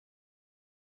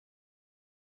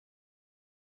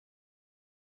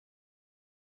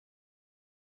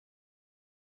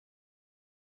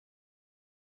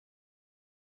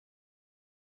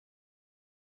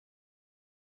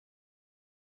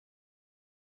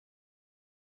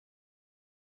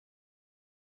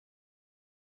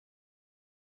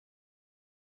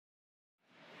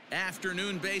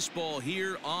Afternoon baseball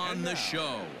here on the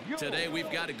show. Today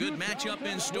we've got a good matchup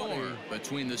in store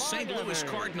between the St. Louis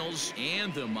Cardinals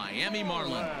and the Miami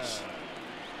Marlins.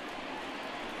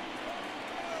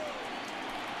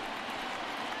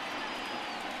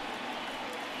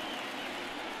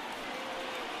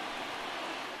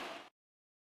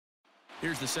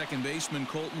 Here's the second baseman,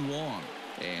 Colton Wong,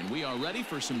 and we are ready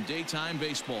for some daytime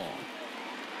baseball.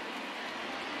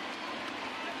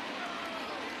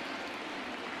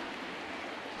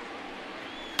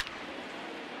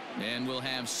 And we'll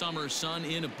have summer sun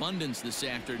in abundance this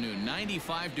afternoon.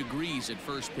 95 degrees at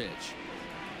first pitch.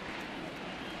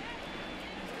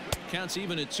 Counts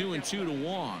even at 2-2 to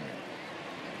Wong.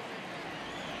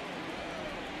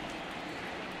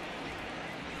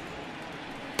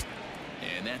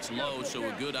 And that's low, so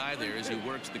a good eye there as he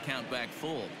works the count back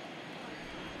full.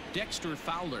 Dexter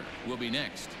Fowler will be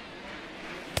next.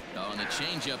 Oh, and the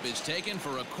changeup is taken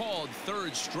for a called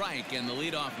third strike, and the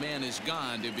leadoff man is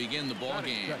gone to begin the ball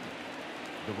game.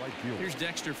 Here's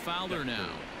Dexter Fowler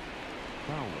now.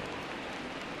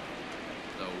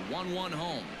 The 1-1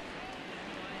 home.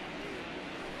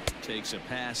 Takes a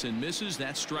pass and misses.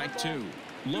 That's strike two.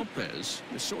 Lopez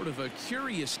is sort of a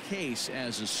curious case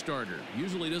as a starter.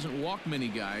 Usually doesn't walk many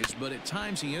guys, but at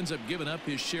times he ends up giving up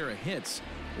his share of hits.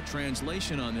 The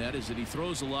translation on that is that he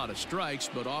throws a lot of strikes,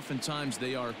 but oftentimes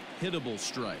they are hittable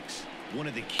strikes. One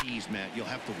of the keys, Matt, you'll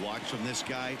have to watch from this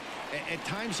guy. At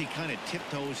times he kind of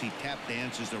tiptoes, he tap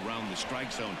dances around the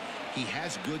strike zone. He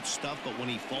has good stuff, but when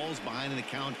he falls behind in the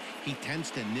count, he tends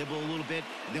to nibble a little bit.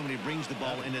 And then when he brings the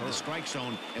ball into the strike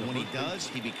zone, and when he does,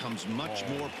 he becomes much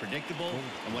more predictable.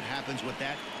 And what happens with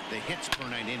that? The hits per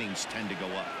 9 innings tend to go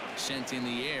up. Sent in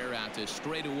the air out to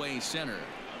straightaway center.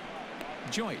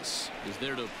 Joyce is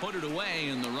there to put it away,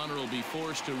 and the runner will be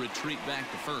forced to retreat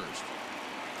back to first.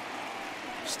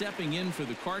 Stepping in for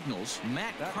the Cardinals,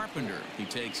 Matt Carpenter. He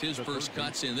takes his first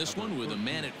cuts in this one with a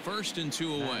man at first and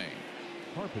 2 away.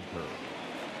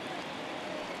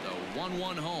 The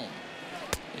 1-1 home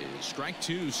is strike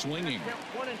two swinging.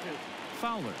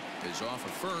 Fowler is off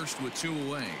at first with 2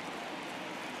 away.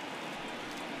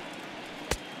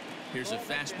 Here's a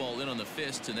fastball in on the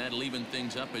fists, and that'll even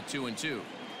things up at 2-2.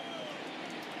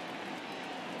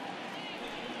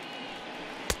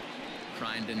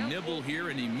 Trying to nibble here,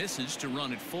 and he misses to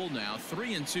run it full now.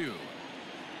 3-2.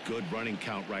 Good running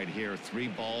count right here. 3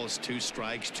 balls, 2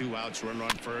 strikes, 2 outs, runner on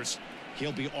first.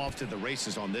 He'll be off to the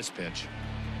races on this pitch.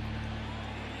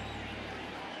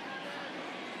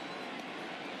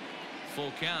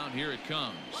 Full count. Here it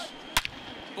comes.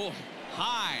 Oh,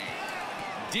 high,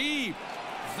 deep.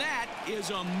 That is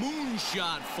a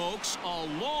moonshot, folks. A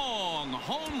long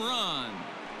home run.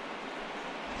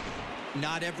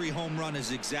 Not every home run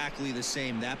is exactly the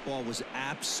same. That ball was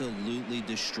absolutely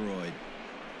destroyed.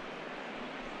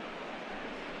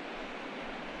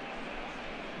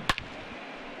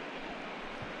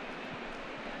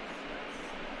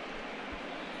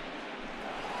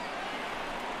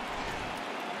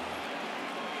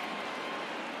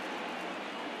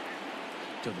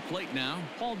 To the plate now,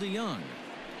 Paul DeYoung.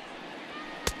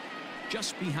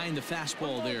 Just behind the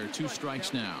fastball there. 2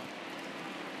 strikes now.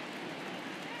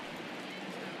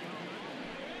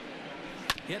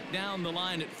 Hit down the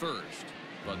line at first,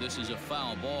 but this is a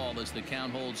foul ball as the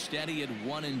count holds steady at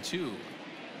 1-2.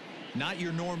 Not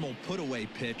your normal put-away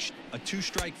pitch. A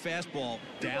 2-strike fastball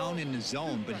down in the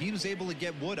zone, but he was able to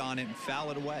get wood on it and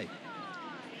foul it away.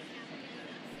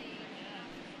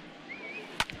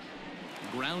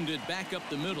 Grounded back up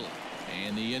the middle,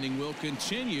 and the inning will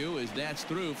continue as that's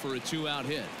through for a 2-out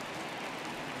hit.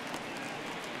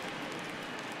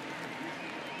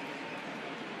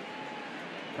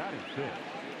 That is it.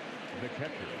 The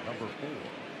catcher, number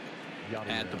 4.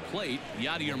 At the plate,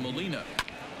 Yadier Molina.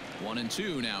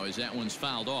 1-2 now as that one's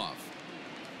fouled off.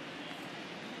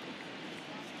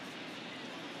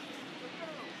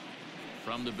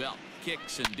 From the belt,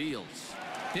 kicks and deals.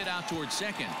 Hit out towards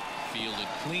second. Fielded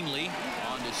cleanly.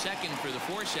 On to second for the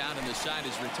force out, and the side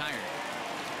is retired.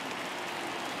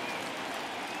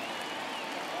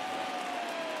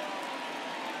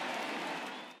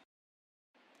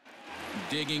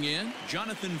 Digging in,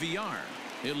 Jonathan Villar.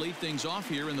 He'll lead things off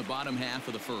here in the bottom half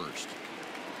of the first.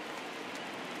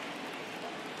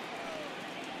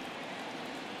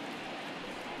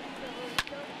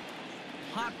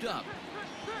 Hopped up.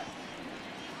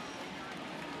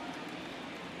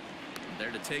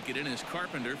 There to take it in is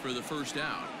Carpenter for the first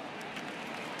out.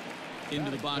 Into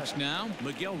the box now,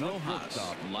 Miguel Rojas.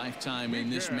 Lifetime in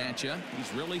this matchup.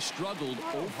 He's really struggled.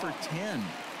 0 for 10.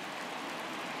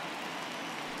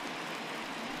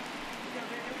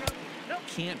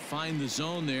 Can't find the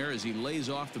zone there as he lays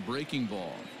off the breaking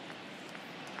ball.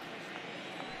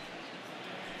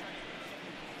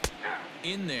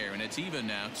 in there, and it's even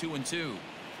now, 2-2.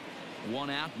 1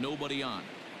 out, nobody on.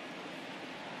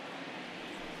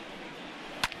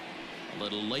 A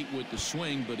little late with the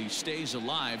swing, but he stays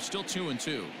alive. Still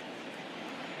 2-2.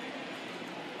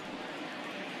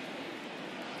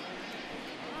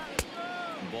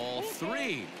 Ball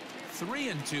 3.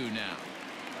 3-2 now.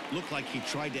 Looked like he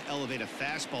tried to elevate a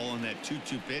fastball on that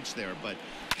 2-2 pitch there, but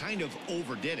kind of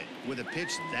overdid it. With a pitch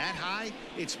that high,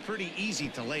 it's pretty easy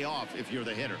to lay off if you're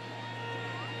the hitter.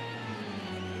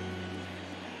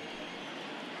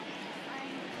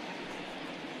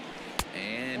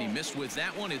 And he missed with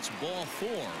that one. It's ball 4.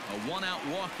 A 1-out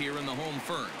walk here in the home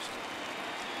first.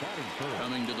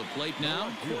 Coming to the plate now,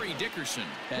 Corey Dickerson,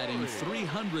 batting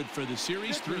 .300 for the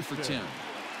series, 3 for 10.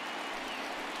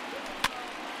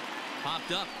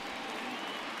 Popped up.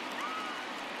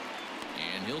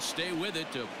 And he'll stay with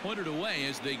it to put it away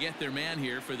as they get their man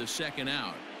here for the 2nd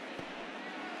out.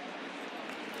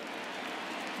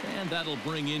 And that'll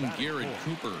bring in Garrett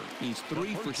Cooper. He's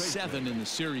 3 for 7 in the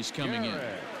series coming in.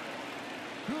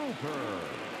 Cooper.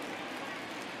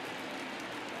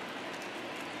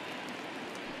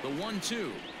 The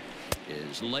 1-2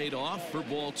 is laid off for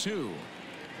ball 2.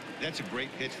 That's a great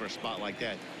pitch for a spot like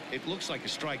that. It looks like a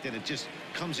strike that it just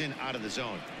comes in out of the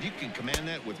zone. If you can command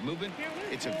that with movement,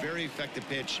 it's a very effective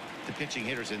pitch to pitching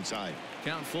hitters inside.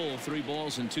 Count full, 3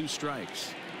 balls and 2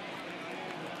 strikes.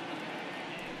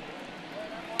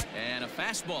 And a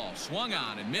fastball swung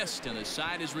on and missed, and the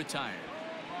side is retired.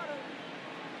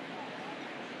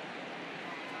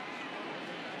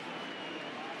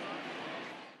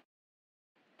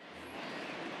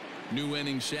 New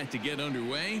inning set to get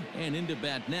underway, and into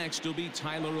bat next will be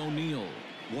Tyler O'Neill.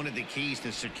 One of the keys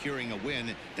to securing a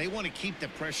win, they want to keep the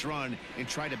pressure on and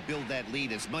try to build that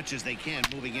lead as much as they can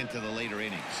moving into the later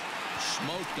innings.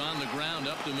 Smoked on the ground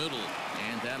up the middle,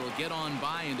 and that'll get on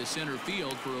by into center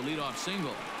field for a leadoff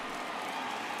single.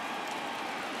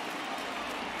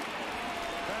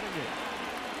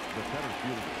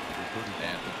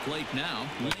 At the plate now,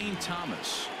 Lane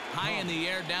Thomas. High in the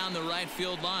air down the right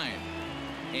field line.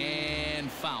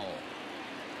 And foul.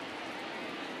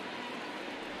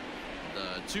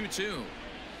 The 2-2.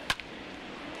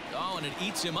 Oh, and it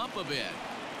eats him up a bit.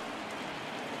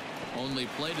 Only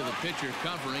play to the pitcher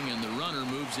covering, and the runner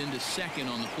moves into second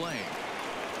on the play.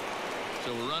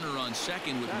 So a runner on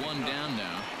second with 1 down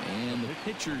now. And the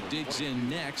pitcher digs in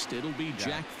next. It'll be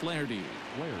Jack Flaherty.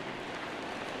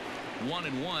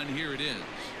 1-1. Here it is.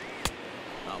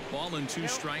 A ball and 2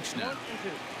 strikes now.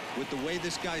 With the way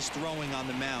this guy's throwing on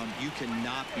the mound, you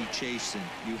cannot be chasing.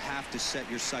 You have to set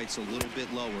your sights a little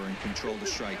bit lower and control the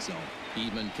strike zone.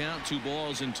 Even count, 2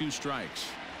 balls and 2 strikes.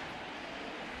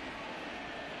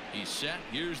 He's set.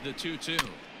 Here's the 2-2.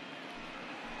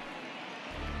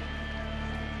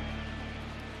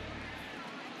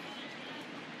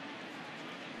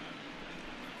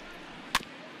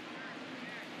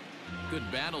 Good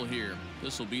battle here.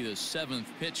 This will be the 7th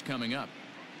pitch coming up.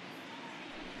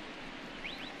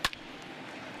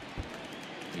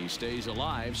 He stays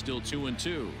alive, still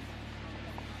 2-2.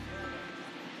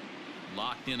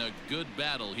 Locked in a good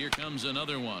battle. Here comes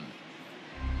another one.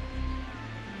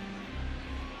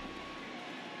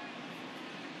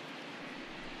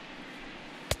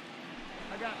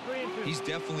 He's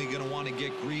definitely going to want to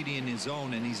get greedy in his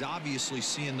own, and he's obviously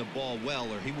seeing the ball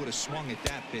well, or he would have swung at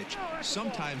that pitch.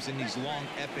 Sometimes in these long,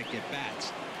 epic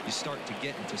at-bats, you start to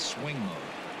get into swing mode.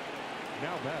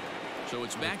 Now batting. So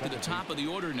it's back to the top of the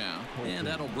order now, and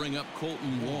that'll bring up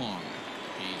Colton Wong.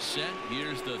 He's set.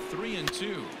 Here's the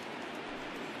 3-2.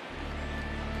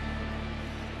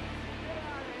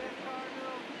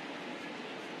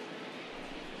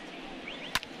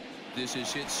 This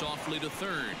is hit softly to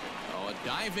third. Oh, a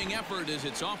diving effort as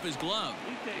it's off his glove.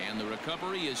 And the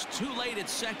recovery is too late at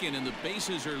second, and the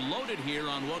bases are loaded here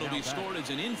on what will be scored as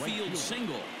an infield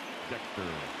single. Dexter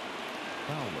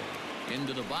Fowler.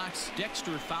 Into the box,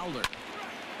 Dexter Fowler.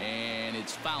 And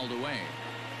it's fouled away.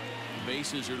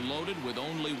 Bases are loaded with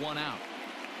only 1 out.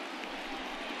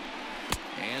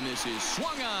 And this is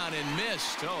swung on and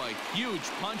missed. Oh, a huge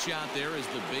punch out there as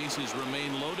the bases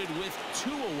remain loaded with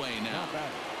 2 away now.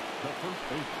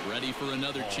 Ready for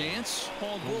another chance?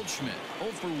 Paul Goldschmidt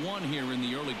 0 for 1 here in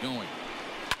the early going.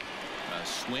 A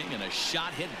swing and a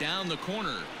shot hit down the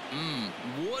corner.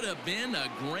 Would have been a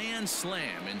grand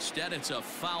slam. Instead, it's a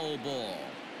foul ball.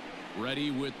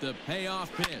 Ready with the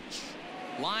payoff pitch.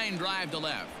 Line drive to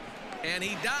left. And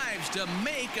he dives to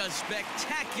make a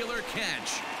spectacular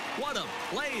catch. What a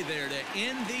play there to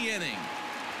end the inning.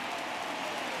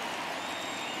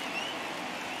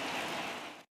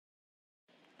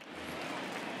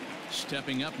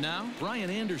 Stepping up now, Brian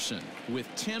Anderson. With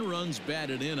 10 runs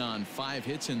batted in on 5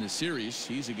 hits in the series,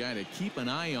 he's a guy to keep an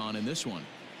eye on in this one.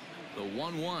 The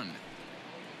 1-1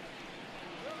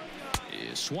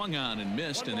 is swung on and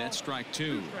missed, and that's strike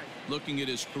 2. Looking at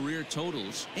his career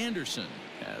totals, Anderson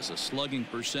has a slugging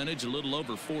percentage a little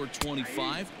over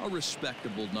 .425, a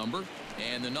respectable number.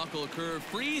 And the knuckle curve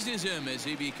freezes him as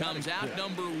he becomes out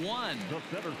number 1. The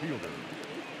center fielder,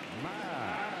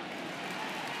 Matt.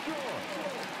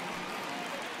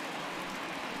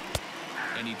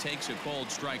 And he takes a called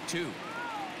strike 2.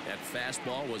 That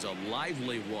fastball was a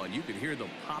lively one. You could hear the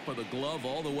pop of the glove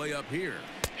all the way up here.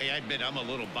 Hey, I admit I'm a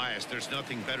little biased. There's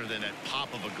nothing better than that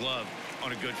pop of a glove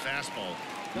on a good fastball.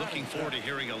 Looking forward to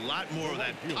hearing a lot more of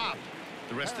that pop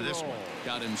the rest of this one.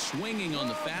 Got him swinging on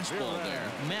the fastball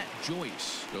there. Matt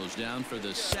Joyce goes down for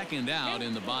the second out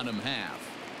in the bottom half.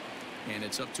 And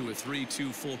it's up to a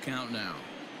 3-2 full count now.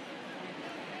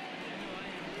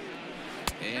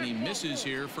 And he misses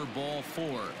here for ball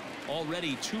 4.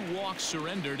 Already 2 walks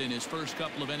surrendered in his first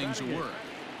couple of innings of work.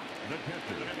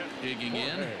 Digging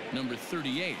in, number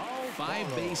 38.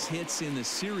 5 base hits in the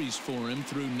series for him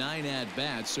through 9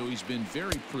 at-bats, so he's been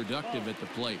very productive at the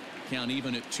plate. Count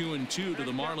even at 2-2 to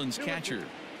the Marlins catcher.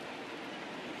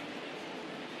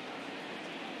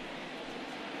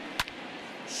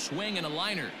 Swing and a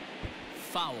liner.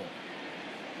 Foul.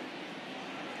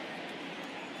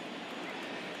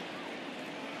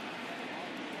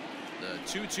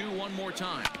 The 2-2 one more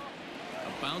time.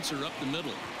 A bouncer up the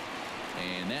middle.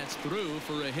 And that's through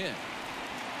for a hit.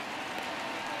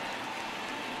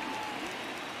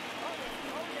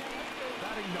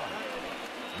 Batting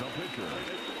ninth, the pitcher,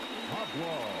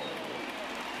 Pablo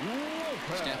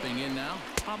Lopez. Stepping in now,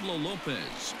 Pablo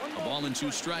Lopez. A ball and 2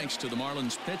 strikes to the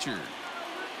Marlins pitcher.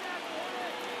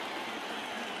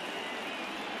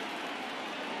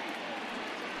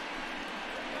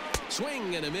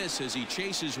 Swing and a miss as he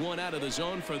chases one out of the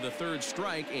zone for the 3rd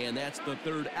strike, and that's the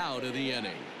 3rd out of the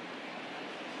inning.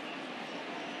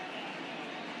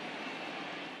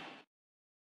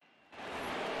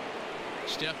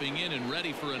 Stepping in and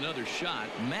ready for another shot,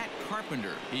 Matt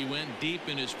Carpenter. He went deep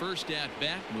in his first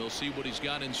at-bat. We'll see what he's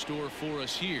got in store for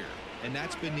us here. And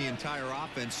that's been the entire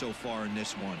offense so far in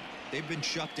this one. They've been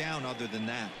shut down other than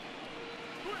that.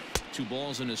 2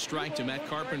 balls and a strike to Matt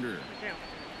Carpenter.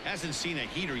 Hasn't seen a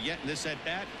heater yet in this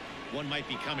at-bat. One might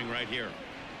be coming right here.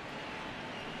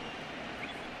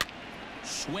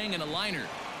 Swing and a liner.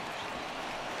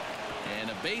 And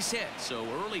a base hit, so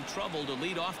early trouble to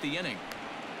lead off the inning.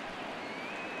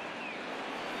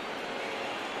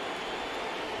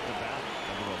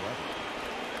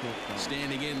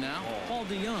 Standing in now, Paul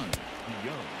DeYoung.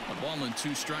 A ball and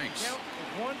 2 strikes.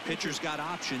 Pitcher's got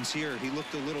options here. He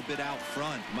looked a little bit out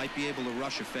front. Might be able to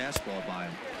rush a fastball by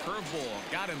him.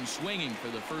 Curveball got him swinging for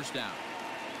the first out.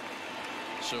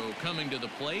 So coming to the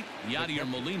plate, Yadier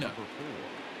Molina. Number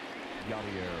 4,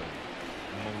 Yadier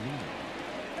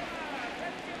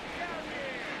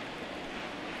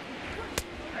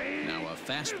Molina. Now a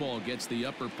fastball gets the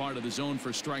upper part of the zone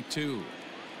for strike 2.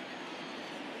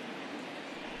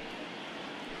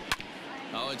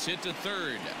 Oh, it's hit to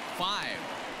 3rd. 5,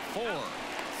 4,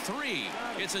 3.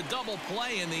 It's a double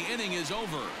play and the inning is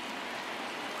over.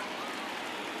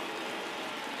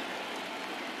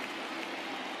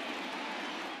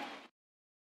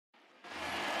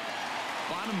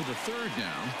 Bottom of the 3rd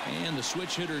now, and the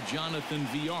switch hitter Jonathan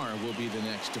VR will be the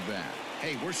next to bat.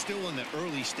 Hey, we're still in the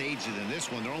early stages in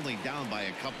this one. They're only down by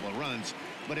a couple of runs,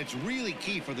 but it's really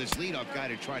key for this leadoff guy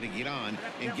to try to get on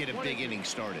and get a big inning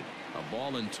started. A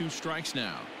ball and 2 strikes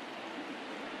now.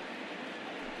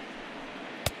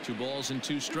 2 balls and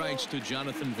 2 strikes to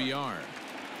Jonathan VR.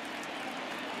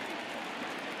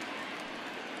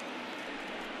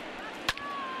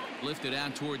 Lifted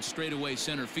out towards straightaway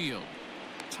center field.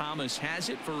 Thomas has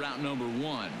it for route number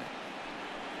 1.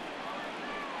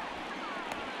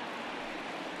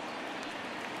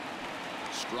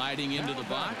 Striding into the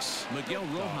box, Miguel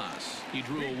Rojas. He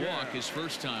drew a walk his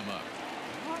first time up.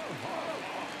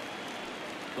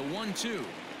 The 1-2.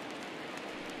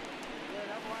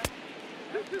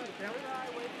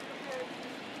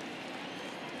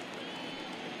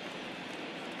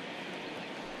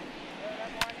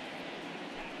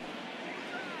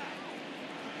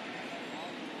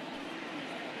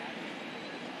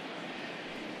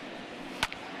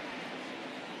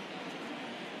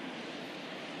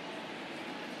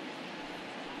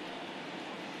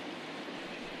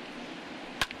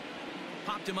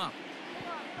 Popped him up.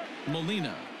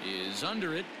 Molina is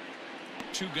under it.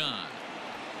 2 gone.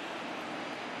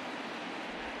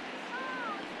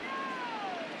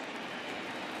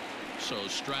 So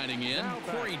striding in,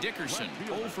 Corey Dickerson,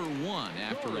 0 for 1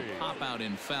 after a pop-out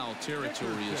in foul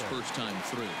territory his first time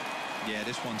through. Yeah,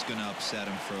 this one's going to upset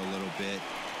him for a little bit.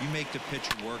 You make the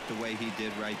pitcher work the way he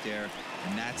did right there,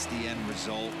 and that's the end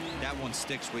result. That one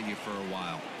sticks with you for a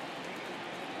while.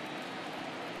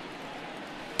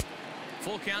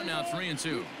 Full count now,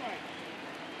 3-2.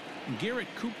 Garrett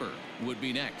Cooper would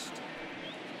be next.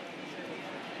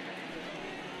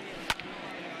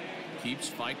 Keeps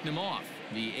fighting him off.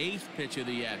 The 8th pitch of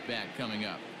the at-bat coming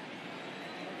up.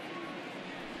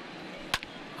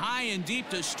 High and deep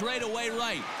to straightaway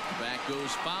right. Back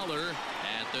goes Fowler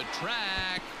at the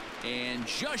track. And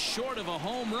just short of a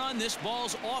home run, this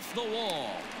ball's off the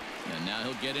wall. And now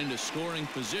he'll get into scoring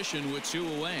position with 2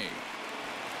 away.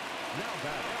 Now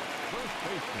batting, first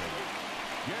baseman,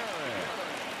 Garrett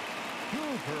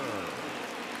Cooper.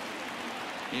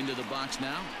 Into the box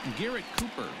now, Garrett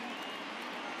Cooper.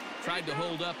 Tried to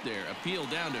hold up there. Appeal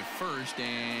down to first,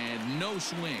 and no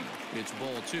swing. It's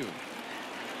ball 2.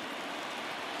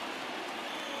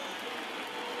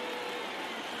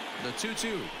 The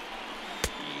 2-2.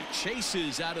 He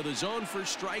chases out of the zone for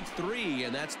strike 3,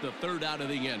 and that's the 3rd out of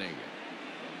the inning.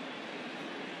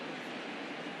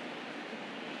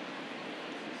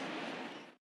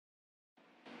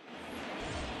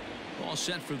 All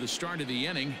set for the start of the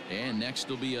inning, and next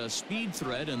will be a speed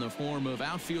threat in the form of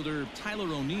outfielder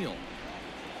Tyler O'Neill.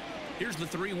 Here's the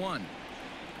 3-1.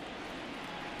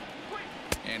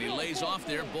 And he lays off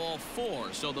there, ball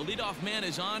 4. So the leadoff man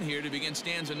is on here to begin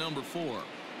stanza number 4.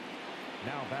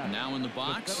 Now in the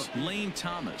box, Lane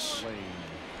Thomas.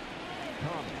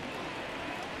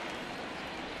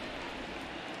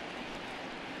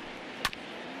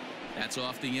 That's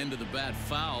off the end of the bat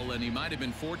foul, and he might have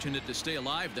been fortunate to stay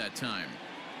alive that time.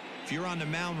 If you're on the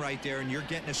mound right there and you're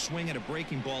getting a swing at a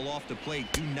breaking ball off the plate,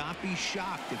 do not be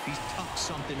shocked if he's tucked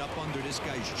something up under this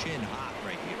guy's chin hot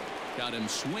right here. Got him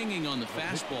swinging on the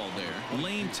fastball there.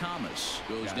 Lane Thomas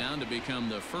goes down to become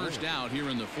the first out here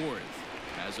in the 4th.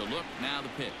 Has a look, now the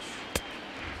pitch.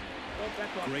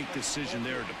 Great decision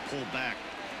there to pull back.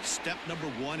 Step number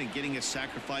 1 in getting a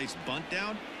sacrifice bunt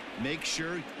down. Make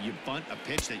sure you bunt a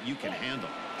pitch that you can handle.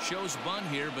 Shows bunt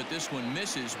here, but this one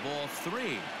misses, ball 3.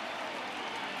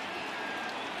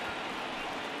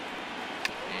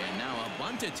 And now a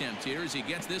bunt attempt here as he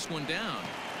gets this one down.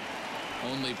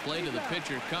 Only play to the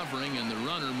pitcher covering, and the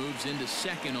runner moves into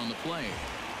second on the play.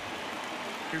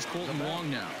 Here's Colton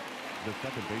Wong now. The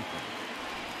second baseman,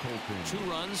 Colton. 2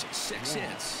 runs, 6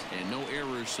 hits, and no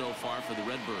errors so far for the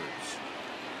Redbirds.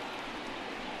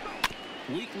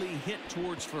 Weekly hit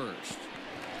towards first.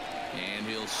 And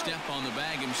he'll step on the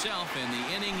bag himself, and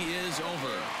the inning is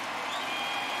over.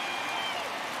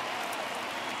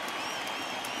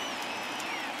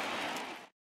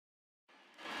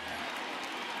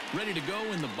 Ready to go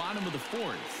in the bottom of the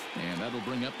 4th. And that'll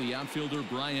bring up the outfielder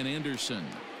Brian Anderson.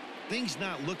 Things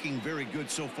not looking very good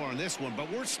so far in this one, but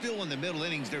we're still in the middle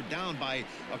innings. They're down by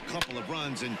a couple of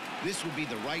runs, and this would be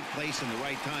the right place and the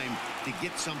right time to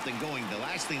get something going. The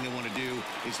last thing they want to do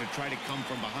is to try to come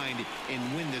from behind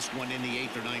and win this one in the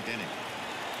 8th or 9th inning.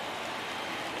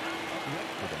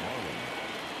 Next for the Marlins,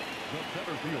 the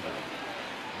center fielder,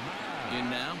 In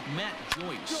now, Matt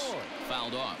Joyce.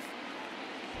 Fouled off.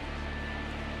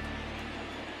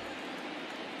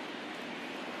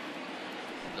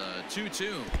 The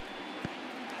 2-2.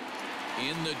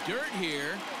 In the dirt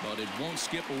here, but it won't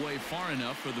skip away far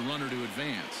enough for the runner to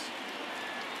advance.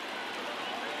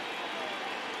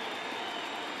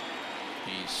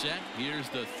 He's set. Here's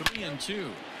the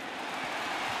 3-2.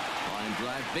 Line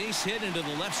drive, base hit into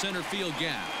the left center field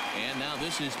gap. And now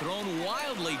this is thrown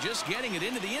wildly, just getting it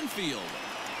into the infield.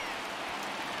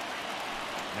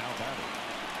 now batting,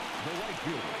 the right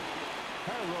fielder,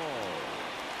 Harold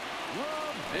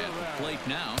At the plate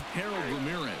now, Harold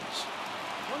Ramirez.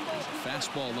 There's a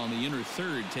fastball on the inner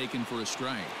third taken for a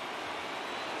strike.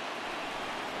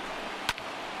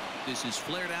 This is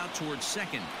flared out towards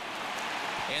second.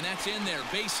 And that's in there,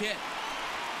 base hit.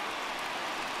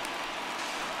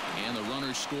 And the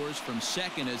runner scores from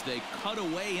second as they cut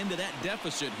away into that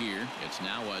deficit here. It's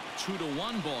now a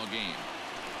 2-1 ball game.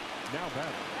 now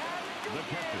batting, the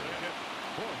catcher,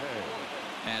 Jorge.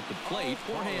 At the plate,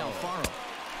 Jorge Alfaro.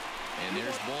 And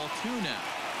there's ball 2 now.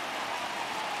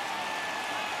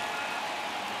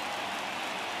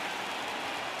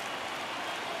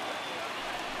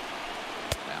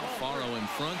 Alfaro in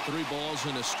front, 3 balls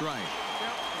and a strike.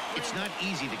 It's not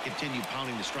easy to continue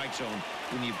pounding the strike zone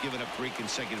when you've given up 3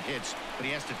 consecutive hits, but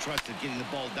he has to trust that getting the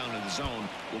ball down in the zone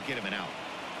will get him an out.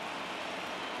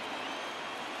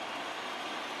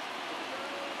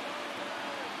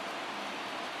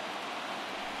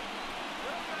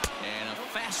 And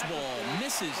fastball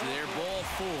misses there, ball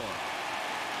 4.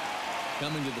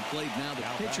 Coming to the plate now, the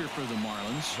pitcher for the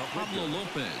Marlins, Pablo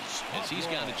Lopez, as he's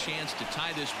got a chance to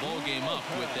tie this ball game up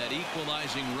with that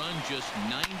equalizing run just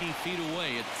 90 feet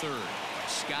away at third.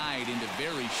 Skied into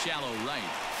very shallow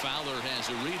right. Fowler has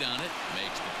a read on it,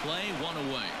 makes the play, 1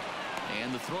 away.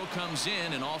 And the throw comes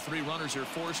in, and all 3 runners are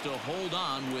forced to hold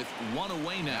on with 1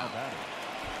 away now.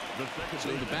 So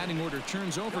the batting order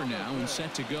turns over now and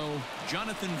set to go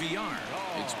Jonathan Villar.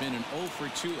 It's been an 0 for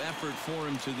 2 effort for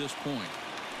him to this point.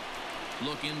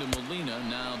 Look into Molina,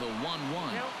 now the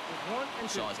 1-1.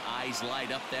 Saw his eyes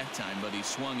light up that time, but he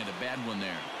swung at a bad one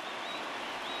there.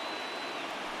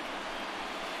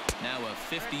 Now a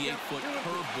 58-foot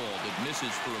curveball that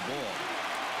misses for a ball.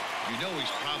 You know he's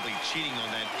probably cheating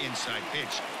on that inside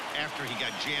pitch after he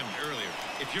got jammed earlier.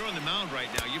 If you're on the mound right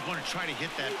now, you want to try to hit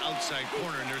that outside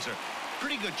corner, and there's a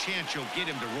pretty good chance you'll get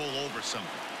him to roll over something.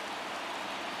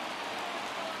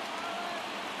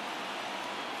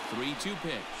 3-2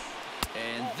 pitch.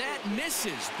 And that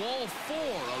misses. Ball 4.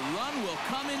 A run will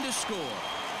come in to score.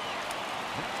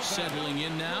 Settling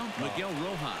in now, Miguel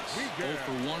Rojas. 0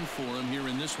 for 1 for him here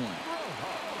in this one.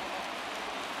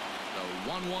 The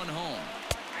 1-1 home.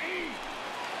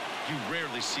 You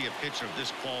rarely see a pitcher of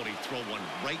this quality throw one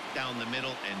right down the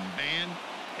middle, and man,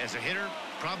 as a hitter,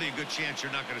 probably a good chance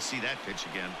you're not going to see that pitch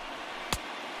again.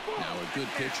 Now a good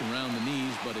pitch around the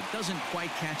knees, but it doesn't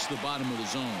quite catch the bottom of the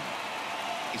zone.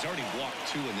 He's already walked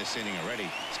 2 in this inning already.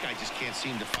 This guy just can't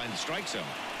seem to find the strike zone.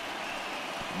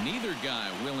 Neither guy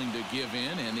willing to give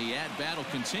in, and the at-bat will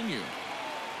continue.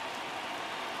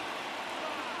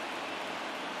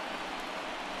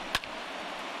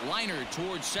 Liner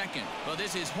towards second, but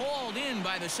this is hauled in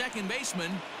by the second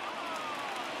baseman.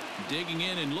 Digging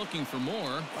in and looking for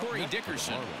more, Corey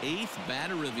Dickerson, 8th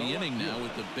batter of the inning now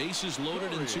with the bases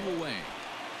loaded and 2 away.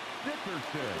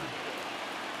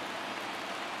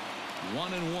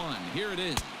 1-1. Here it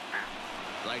is.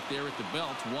 Right there at the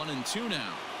belt, 1-2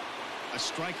 now. A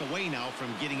strike away now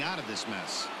from getting out of this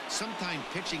mess. Sometimes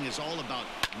pitching is all about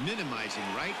minimizing,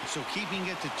 right? So keeping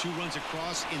it to 2 runs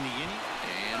across in the inning.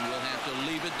 And we'll have to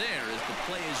leave it there as the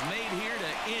play is made here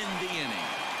to end the inning.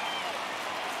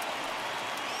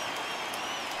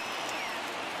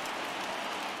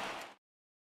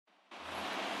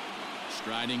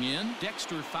 Striding in,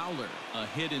 Dexter Fowler. A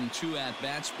hit and 2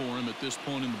 at-bats for him at this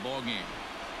point in the ballgame.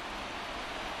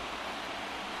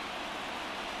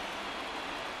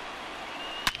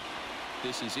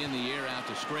 This is in the air out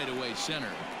to straightaway center.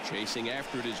 Chasing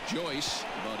after it is Joyce,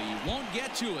 but he won't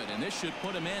get to it, and this should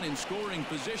put him in scoring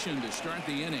position to start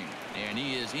the inning. And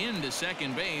he is into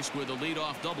second base with a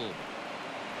leadoff double. Up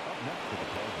next to the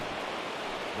Cardinals,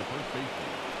 the first baseman,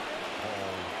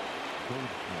 Paul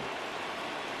Goldschmidt.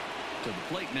 To the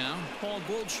plate now, Paul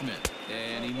Goldschmidt.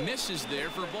 And he misses there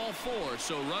for ball 4.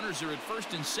 So runners are at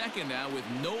first and second now with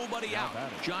nobody out.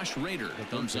 Josh Rader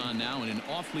comes on now in an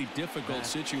awfully difficult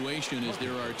situation as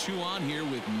there are 2 on here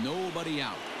with nobody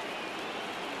out.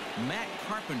 Matt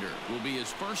Carpenter will be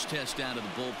his first test out of the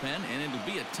bullpen, and it'll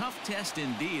be a tough test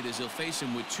indeed as he'll face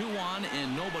him with 2 on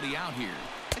and nobody out here.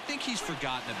 I think he's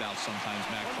forgotten about sometimes,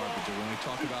 Matt Carpenter. When we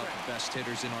talk about the best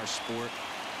hitters in our sport,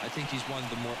 I think he's one of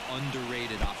the more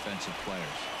underrated offensive players.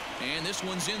 And this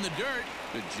one's in the dirt.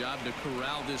 Good job to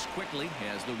corral this quickly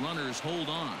as the runners hold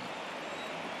on.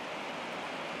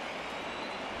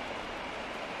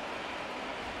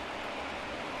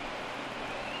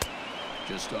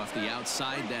 Just off the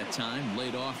outside that time,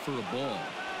 laid off for a ball.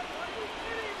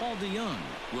 Paul DeYoung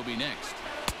will be next.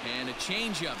 And a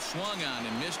changeup swung on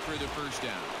and missed for the first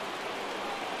down.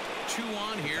 2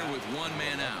 on here with 1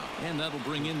 man out. And that'll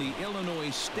bring in the Illinois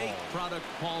State product,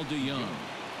 Paul DeYoung.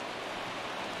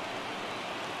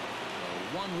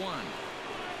 1-1.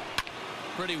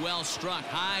 Pretty well struck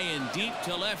high and deep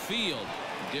to left field.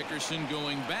 Dickerson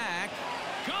going back.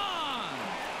 Gone!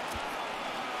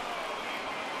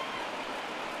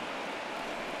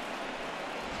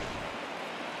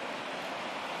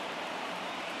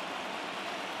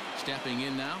 Stepping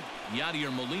in now,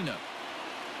 Yadier Molina.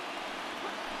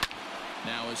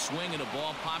 Now a swing and a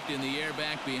ball popped in the air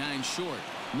back behind short.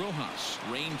 Rojas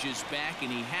ranges back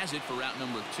and he has it for route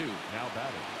number 2. Now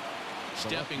batting.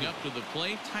 Stepping up to the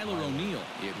plate, Tyler O'Neill.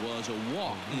 It was a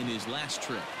walk in his last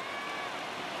trip.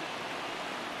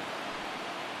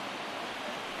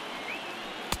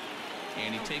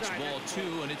 And he takes ball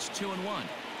 2 and it's 2-1.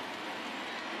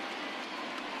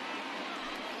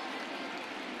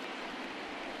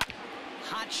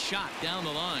 Hot shot down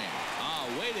the line. Oh,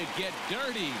 way to get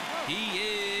dirty. He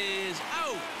is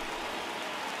out.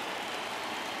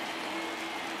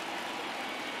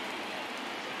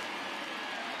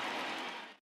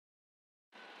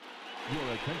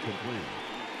 Your attention,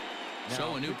 please.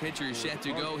 So a new pitcher set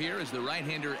to go here as the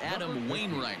right-hander Adam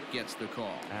Wainwright gets the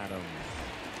call. Adam.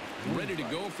 Ready to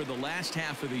go for the last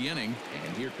half of the inning.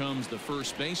 And here comes the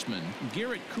first baseman,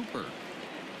 Garrett Cooper.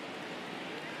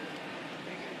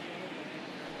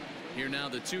 Here now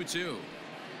the 2-2.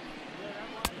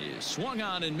 Is swung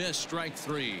on and missed, strike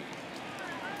three.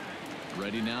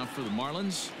 Ready now for the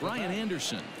Marlins, Brian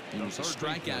Anderson. He was a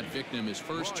strikeout victim his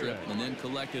first trip and then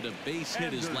collected a base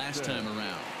hit his last time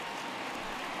around.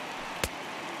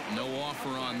 No offer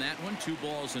on that one. 2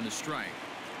 balls and a strike.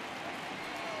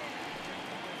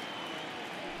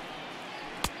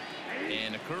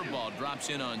 And a curveball drops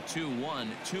in on 2-1.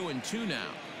 2-2 now.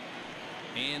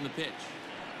 And the pitch.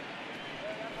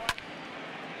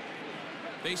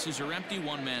 Bases are empty.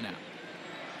 1 man out.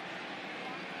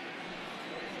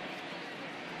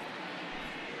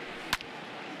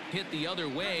 Hit the other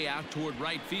way out toward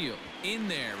right field. In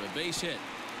there, a base hit.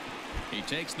 He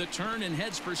takes the turn and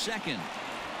heads for second.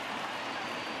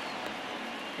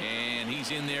 And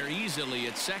he's in there easily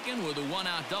at second with a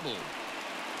 1-out double. The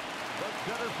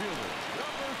center fielder,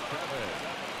 number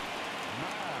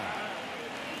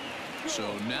 7.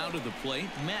 So now to the plate,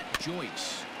 Matt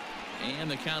Joyce.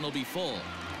 And the count will be full.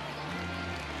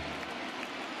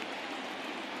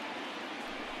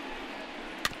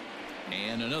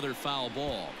 And another foul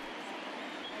ball.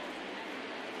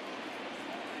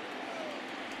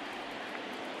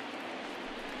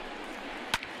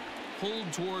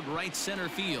 Pulled toward right center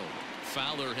field.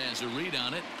 Fowler has a read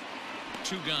on it.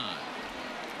 2 gone.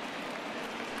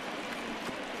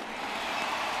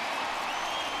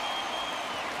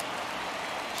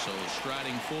 So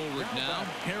striding forward now,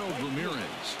 Harold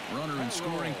Ramirez. Runner in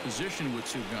scoring position with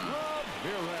 2 gone.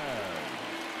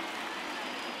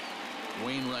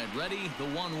 Wainwright ready, the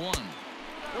 1-1.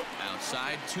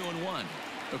 Outside, 2-1.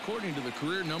 According to the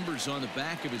career numbers on the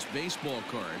back of his baseball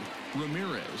card,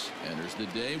 Ramirez enters the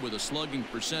day with a slugging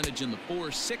percentage in the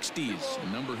 460s, a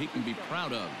number he can be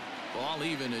proud of. All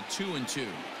even at 2-2.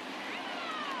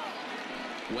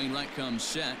 Wainwright comes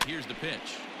set. Here's the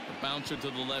pitch. The bouncer to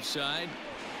the left side.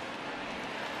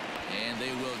 And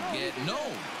they will get no.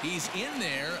 He's in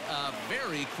there. A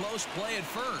very close play at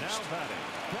first.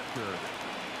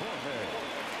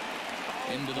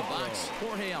 Into the box,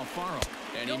 Jorge Alfaro.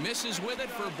 And he misses with it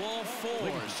for ball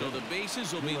 4. So the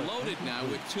bases will be loaded now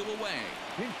with 2 away.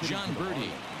 John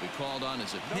Birdie will be called on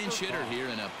as a pinch hitter here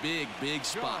in a big, big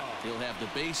spot. He'll have the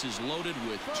bases loaded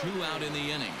with 2 out in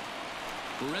the inning.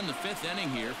 We're in the 5th inning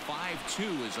here.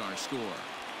 5-2 is our score.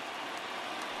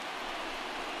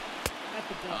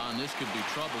 This could be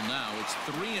trouble now. It's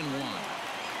 3-1.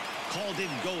 Call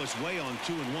didn't go his way on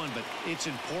 2-1, but it's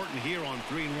important here on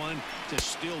 3-1 to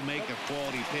still make a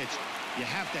quality pitch. You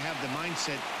have to have the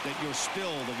mindset that you're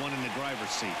still the one in the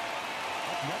driver's seat.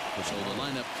 So the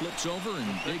lineup flips over and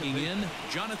digging in,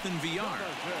 Jonathan Villar,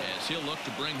 as he'll look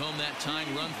to bring home that tying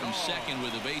run from second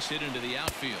with a base hit into the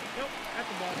outfield.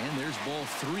 And there's ball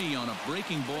 3 on a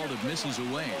breaking ball that misses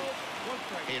away.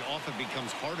 It often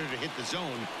becomes harder to hit the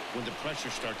zone when the pressure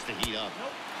starts to heat up.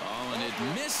 Oh, and it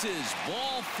misses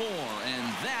ball 4, and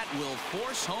that will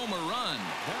force home a run.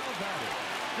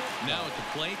 Now at the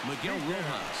plate, Miguel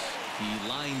Rojas. He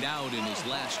lined out in his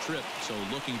last trip, so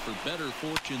looking for better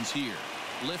fortunes here.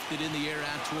 Lifted in the air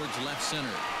out towards left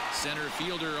center. Center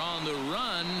fielder on the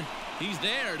run. He's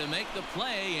there to make the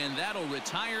play, and that'll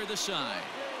retire the side.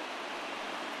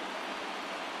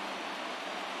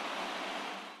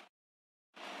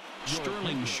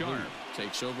 Sterling Sharp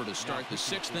takes over to start the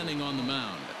 6th inning on the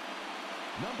mound.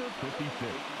 Number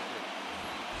 56.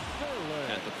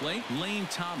 At the plate, Lane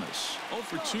Thomas. 0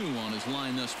 for 2 on his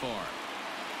line thus far.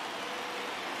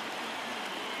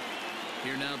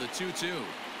 Here now the 2-2.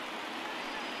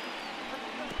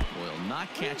 Will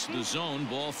not catch the zone.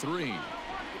 Ball 3.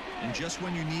 And just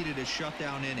when you needed a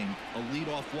shutdown inning, a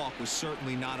leadoff walk was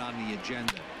certainly not on the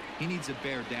agenda. He needs a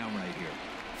bear down right here.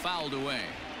 Fouled away.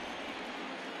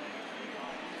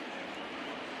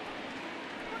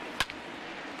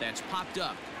 That's popped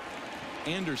up.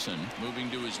 Anderson moving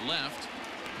to his left.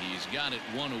 He's got it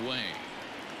 1 away.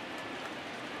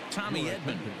 Tommy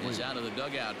Edman is out of the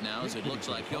dugout now, as it looks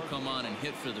like he'll come on and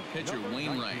hit for the pitcher,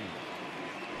 Wainwright.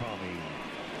 Tommy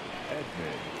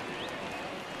Edman.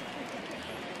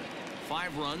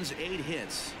 5 runs, 8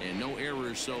 hits, and no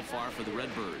errors so far for the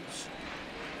Redbirds.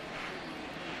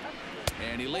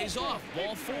 And he lays off,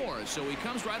 ball 4, so he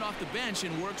comes right off the bench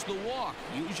and works the walk.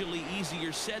 Usually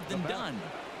easier said than done.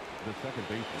 The second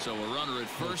baseman. So a runner at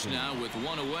first now with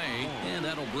 1 away, and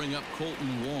that'll bring up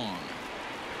Colton Wong.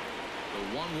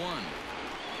 The 1-1.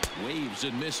 Waves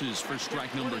and misses for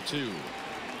strike number 2.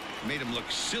 Made him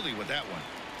look silly with that one.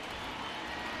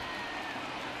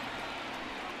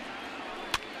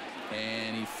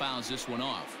 And he fouls this one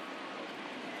off.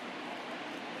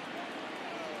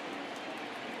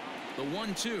 The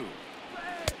 1-2.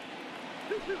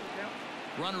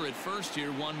 Runner at first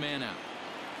here, one man out.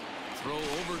 Throw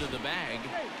over to the bag.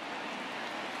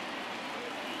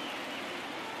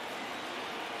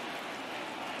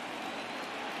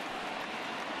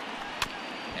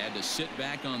 Had to sit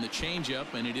back on the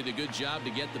changeup, and he did a good job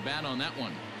to get the bat on that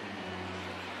one.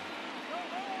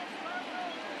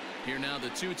 Here now the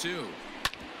 2-2.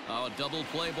 Oh, double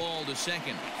play ball to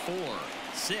second. 4,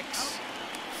 6,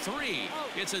 3.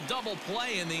 It's a double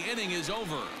play, and the inning is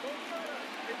over.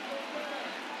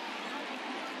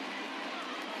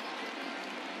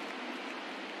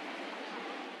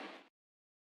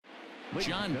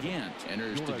 John Gant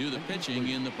enters to do the pitching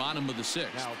in the bottom of the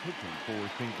 6th. Now pitching for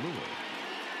St. Louis,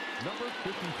 number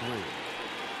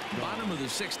 53. Bottom of the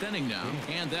 6th inning now,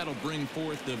 and that'll bring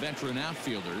forth the veteran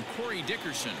outfielder, Corey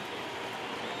Dickerson.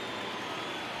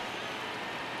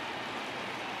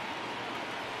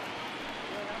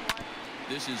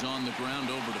 This is on the ground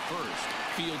over to first.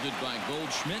 Fielded by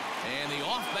Goldschmidt, and the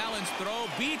off-balance throw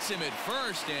beats him at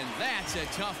first, and that's a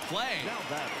tough play. Now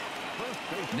batting, first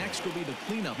baseman. Next will be the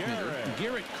cleanup hitter,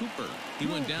 Garrett Cooper. He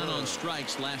went down on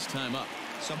strikes last time up.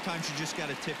 Sometimes you just got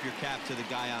to tip your cap to the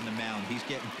guy on the mound. He's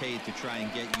getting paid to try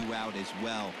and get you out as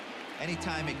well.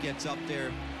 Anytime it gets up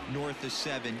there north of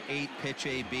 7, 8 pitch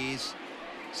ABs,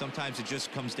 sometimes it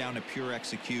just comes down to pure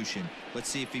execution. Let's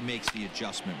see if he makes the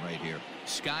adjustment right here.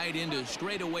 Skied into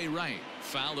straightaway right.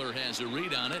 Fowler has a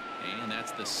read on it, and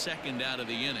that's the second out of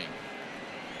the inning.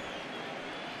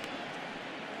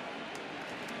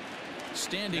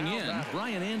 Standing in,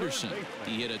 Brian Anderson.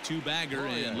 He hit a 2-bagger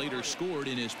and later scored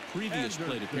in his previous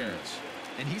plate appearance.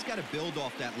 And he's got to build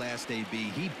off that last AB.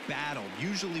 He battled.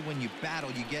 Usually when you battle,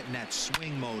 you get in that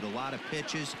swing mode. A lot of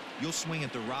pitches, you'll swing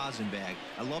at the rosin bag.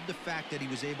 I love the fact that he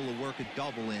was able to work a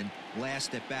double in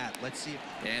last at bat. Let's see.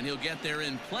 And he'll get there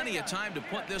in plenty of time to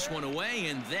put this one away,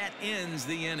 and that ends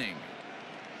the inning.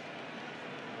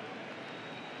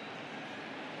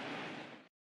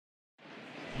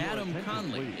 Adam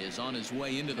Conley is on his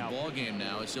way into the ballgame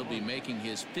now as he'll be making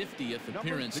his 50th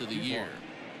appearance of the year.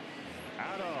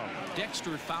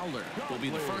 Dexter Fowler will be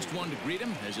the first one to greet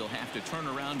him as he'll have to turn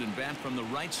around and bat from the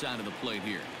right side of the plate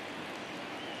here.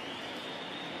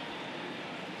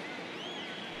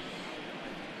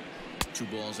 Two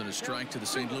balls and a strike to the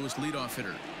St. Louis leadoff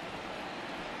hitter.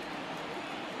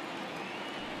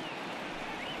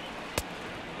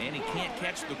 And he can't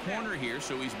catch the corner here,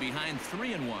 so he's behind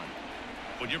 3-1.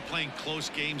 When you're playing close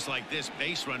games like this,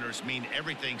 base runners mean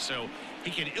everything, so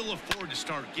he can ill afford to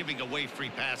start giving away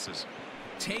free passes.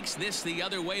 Takes this the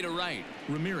other way to right.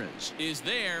 Ramirez is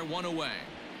there, one away.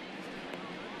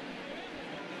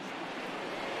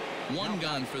 One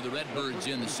gone for the Redbirds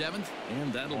in the 7th,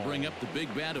 and that'll bring up the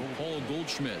big bat of Paul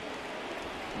Goldschmidt.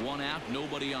 One out,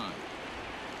 nobody on.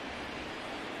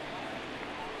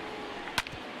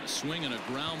 A swing and a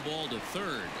ground ball to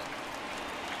third.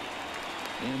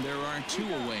 And there are 2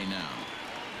 away now.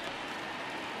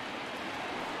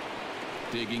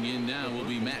 Digging in now will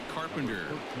be Matt Carpenter.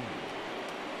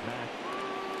 Matt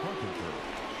Carpenter.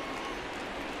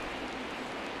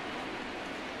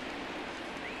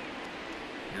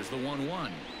 Here's the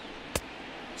 1-1.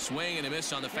 Swing and a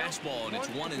miss on the fastball, and it's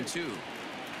 1-2.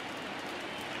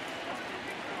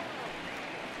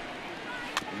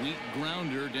 Weak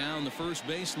grounder down the first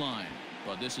baseline.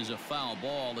 But this is a foul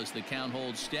ball as the count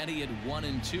holds steady at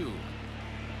 1-2.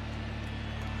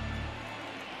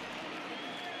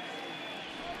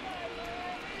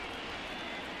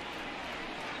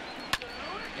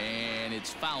 And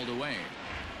it's fouled away.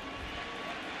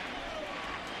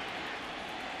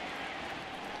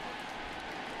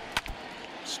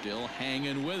 Still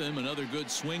hanging with him. Another good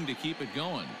swing to keep it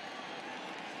going.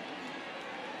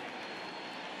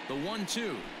 The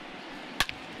 1-2.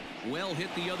 Well hit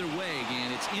the other way,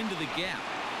 and it's into the gap.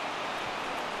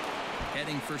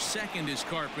 Heading for second is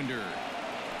Carpenter.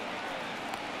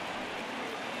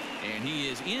 And he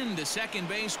is into second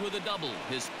base with a double.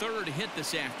 His 3rd hit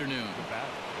this afternoon. The bat,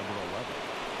 number 11.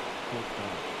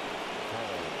 Shortstop,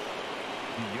 Paul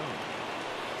DeYoung.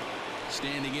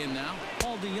 Standing in now,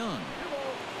 Paul DeYoung.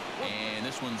 And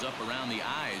this one's up around the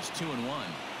eyes, 2-1.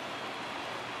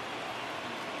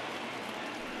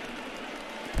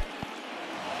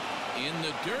 In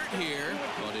the dirt here,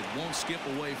 but it won't skip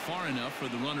away far enough for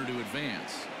the runner to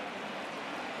advance.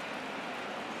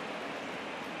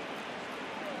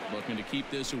 Looking to keep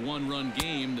this a 1-run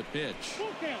game. The pitch.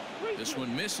 This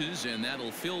one misses, and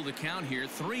that'll fill the count here.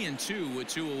 3-2 with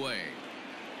 2 away.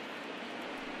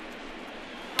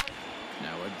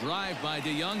 Now a drive by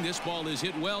DeYoung. This ball is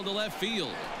hit well to left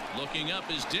field. Looking up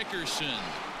is Dickerson.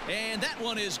 And that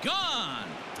one is gone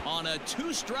on a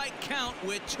 2-strike count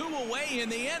with 2 away in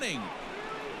the inning.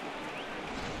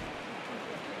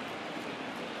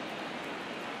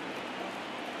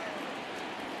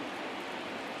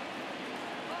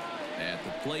 At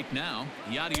the plate now,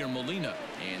 Yadier Molina.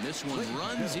 And this one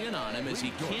runs in on him as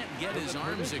he can't get his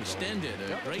arms extended.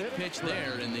 A great pitch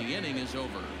there, and the inning is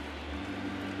over.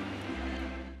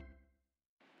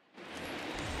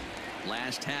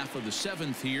 Last half of the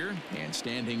 7th here, and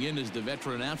standing in is the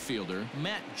veteran outfielder,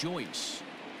 Matt Joyce.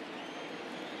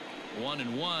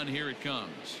 1-1, here it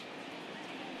comes.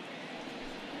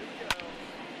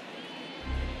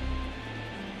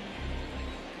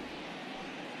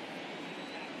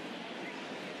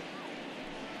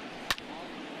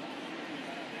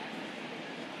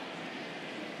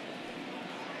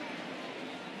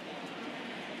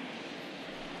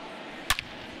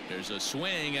 There's a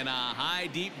swing and a high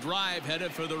deep drive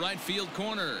headed for the right field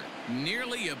corner.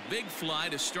 Nearly a big fly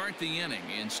to start the inning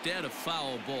instead of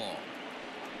foul ball.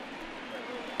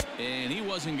 And he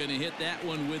wasn't going to hit that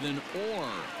one with an or.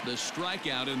 The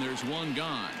strikeout, and there's one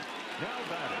gone.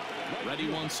 Ready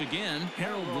once again,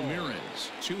 Harold Ramirez.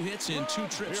 2 hits and 2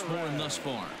 trips for him thus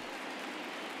far.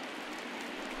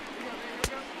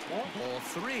 Ball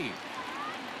 3. 3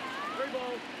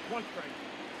 balls, 1 strike.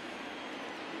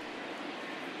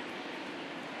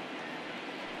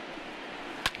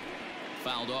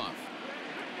 Fouled off.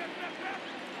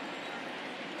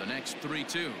 The next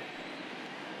 3-2.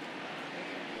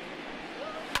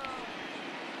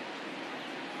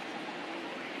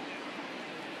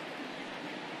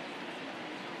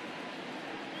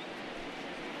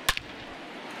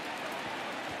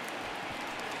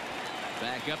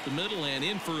 Back up the middle and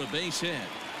in for a base hit.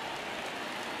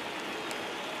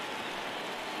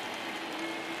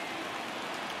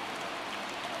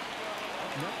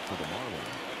 Next for the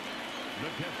Marlins, the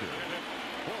catcher,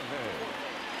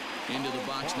 Jorge. Into the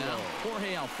box now,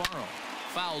 Jorge Alfaro.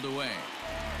 Fouled away.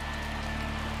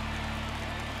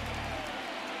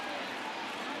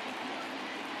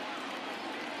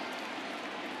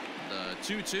 The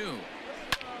 2-2.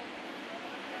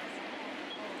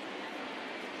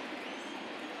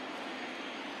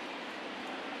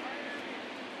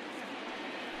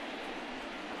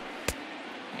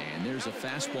 And there's a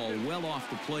fastball well off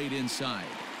the plate inside.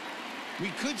 We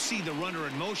could see the runner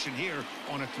in motion here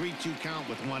on a 3-2 count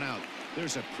with 1 out.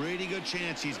 There's a pretty good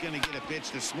chance he's going to get a pitch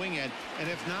to swing at, and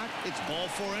if not, it's ball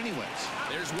 4 anyways.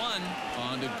 There's one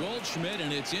on to Goldschmidt,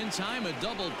 and it's in time, a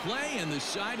double play, and the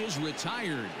side is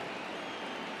retired.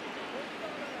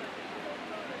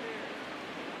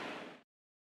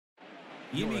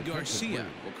 Yimi Garcia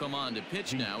will come on to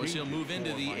pitch now as he'll move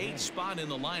into the 8th spot in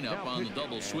the lineup on the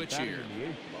double switch here.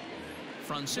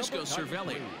 Francisco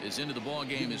Cervelli is into the ball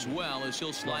game as well as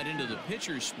he'll slide into the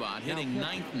pitcher's spot, hitting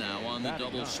 9th now on the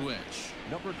double switch.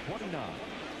 Number 29,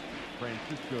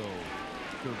 Francisco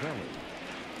Cervelli.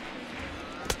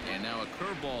 And now a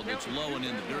curveball that's low and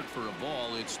in the dirt for a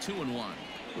ball. It's 2-1.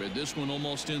 With this one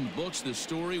almost in the books, the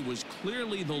story was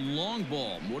clearly the long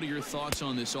ball. What are your thoughts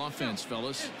on this offense,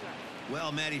 fellas?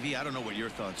 Well, Matty V, I don't know what your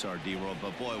thoughts are, D-Roll,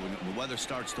 but boy, when the weather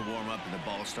starts to warm up and the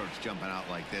ball starts jumping out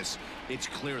like this, it's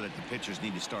clear that the pitchers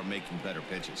need to start making better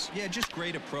pitches. Yeah, just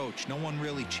great approach. No one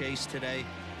really chased today.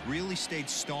 Really stayed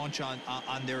staunch on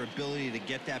their ability to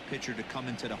get that pitcher to come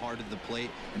into the heart of the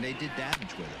plate, and they did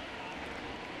damage with it.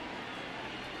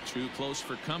 Too close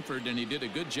for comfort, and he did a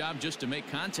good job just to make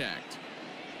contact.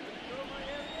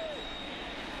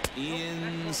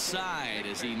 Inside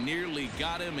as he nearly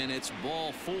got him, and it's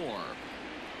ball 4.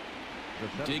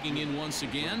 Digging in once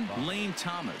again, Lane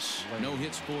Thomas. No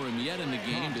hits for him yet in the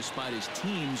game despite his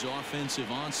team's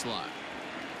offensive onslaught.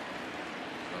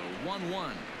 A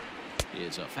 1-1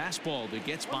 is a fastball that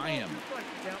gets by him.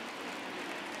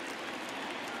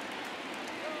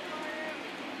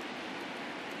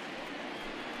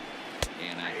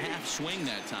 And a half swing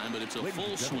that time, but it's a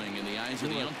full swing in the eyes of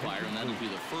the umpire, and that'll be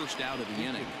the first out of the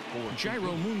inning.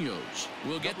 Jairo Munoz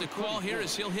will get the call here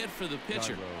as he'll hit for the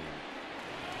pitcher.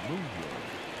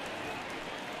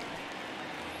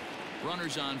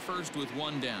 Runners on first with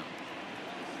 1 down.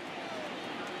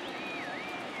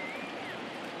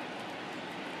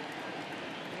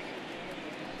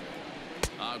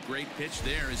 A great pitch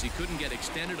there as he couldn't get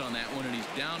extended on that one, and he's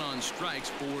down on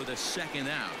strikes for the 2nd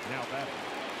out. Now back.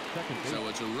 So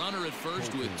it's a runner at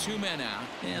first with 2 men out,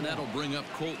 and that'll bring up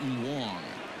Colton Wong.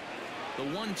 The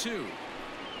 1-2.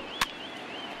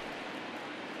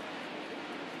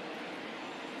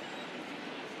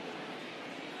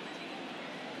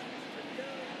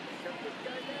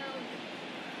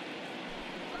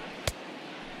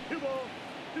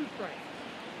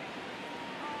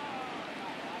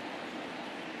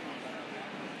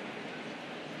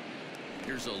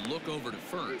 Here's a look over to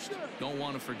first. Don't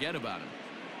want to forget about him.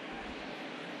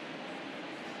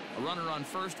 A runner on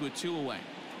first with 2 away.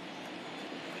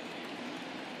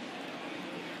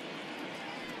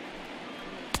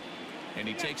 And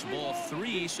he takes ball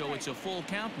 3, so it's a full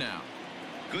count now.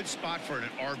 Good spot for an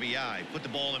RBI. Put the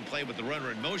ball in play with the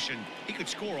runner in motion. He could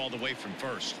score all the way from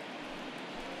first.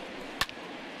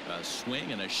 A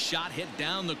swing and a shot hit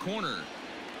down the corner.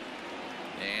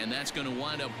 And that's going to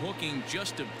wind up hooking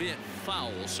just a bit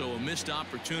foul, so a missed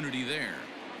opportunity there.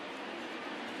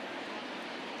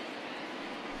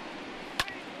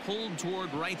 Pulled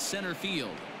toward right center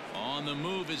field. On the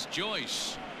move is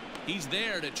Joyce. He's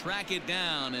there to track it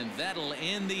down, and that'll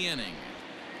end the inning.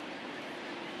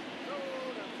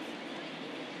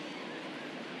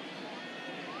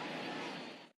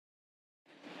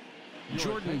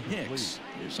 Jordan Hicks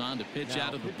is on to pitch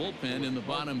out of the bullpen in the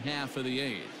bottom half of the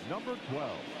 8th. Number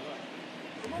 12,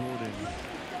 Jordan.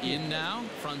 In now,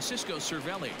 Francisco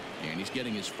Cervelli, and he's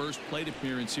getting his first plate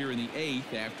appearance here in the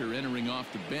 8th after entering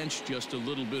off the bench just a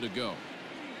little bit ago.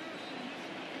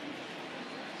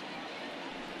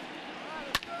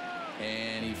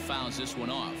 And he fouls this one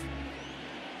off.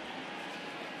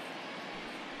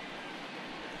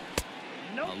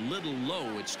 A little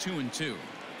low. It's 2-2.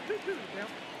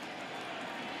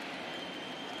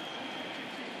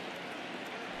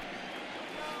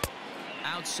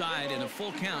 Outside in a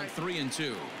full count,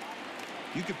 3-2.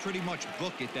 You could pretty much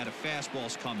book it that a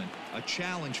fastball's coming. A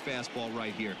challenge fastball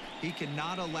right here. He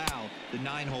cannot allow the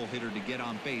 9-hole hitter to get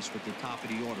on base with the top of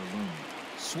the order looming.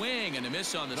 Swing and a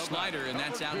miss on the slider, and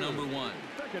that's out number 1.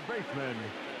 Second baseman,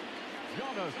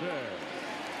 Jonathan.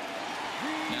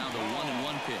 Now the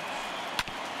 1-1 pitch.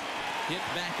 Hit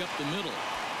back up the middle.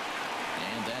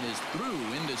 And that is through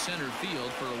into center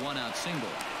field for a 1-out single.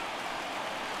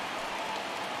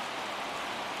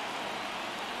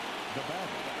 The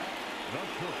batter, the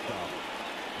shortstop.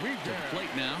 To the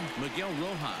plate now, Miguel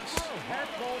Rojas.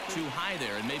 Too high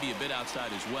there and maybe a bit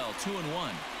outside as well.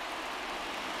 2-1.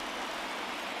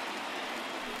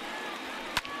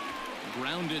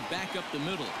 Grounded back up the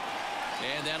middle.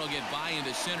 And that'll get by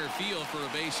into center field for a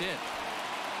base hit.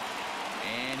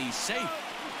 And he's safe.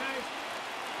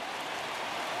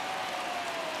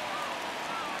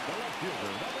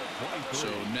 So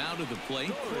now to the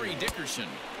plate, Corey Dickerson.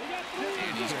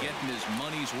 And he's getting his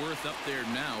money's worth up there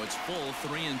now. It's full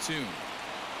 3-2.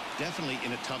 Definitely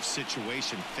in a tough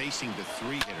situation facing the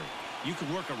 3-hitter. You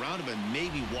could work around him and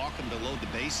maybe walk him to load the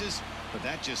bases, but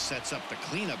that just sets up the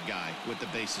cleanup guy with the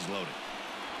bases loaded.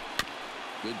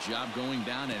 Good job going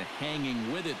down and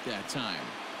hanging with it that time.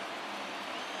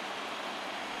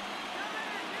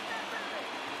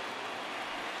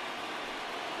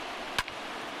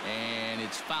 And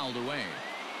it's fouled away.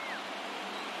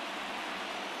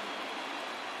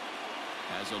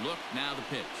 Has a look, now the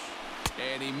pitch.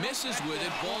 And he misses with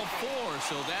it, ball 4,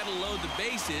 so that'll load the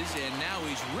bases, and now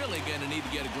he's really going to need to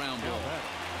get a ground ball.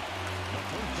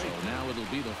 So now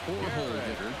it'll be the 4-hole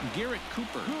hitter, Garrett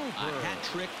Cooper. A hat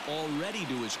trick already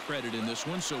to his credit in this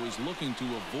one, so he's looking to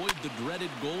avoid the dreaded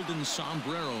golden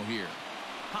sombrero here.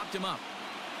 Popped him up.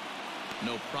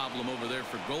 No problem over there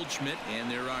for Goldschmidt, and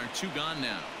there are 2 gone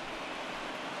now.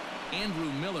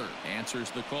 Andrew Miller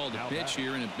answers the call to pitch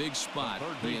here in a big spot.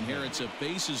 He inherits a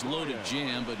bases-loaded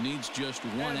jam, but needs just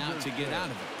 1 out to get out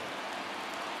of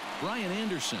it. Brian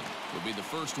Anderson will be the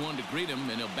first one to greet him,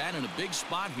 and he'll bat in a big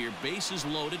spot here. Bases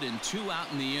loaded and 2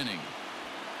 out in the inning.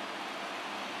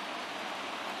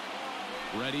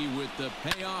 Ready with the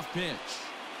payoff pitch.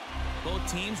 Both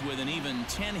teams with an even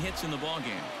 10 hits in the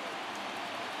ballgame.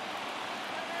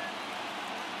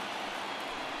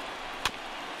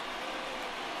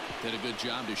 Did a good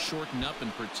job to shorten up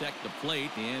and protect the plate,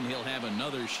 and he'll have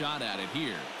another shot at it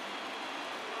here.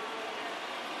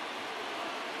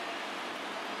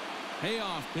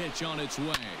 Payoff pitch on its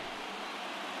way.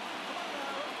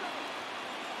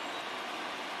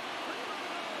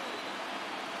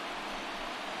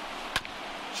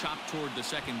 Chopped toward the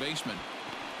second baseman.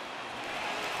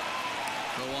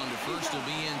 Go on to first, will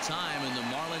be in time, and the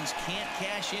Marlins can't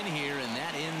cash in here, and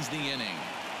that ends the inning.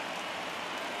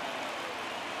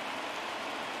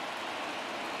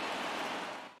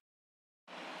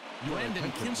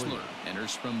 Brandon Kinsler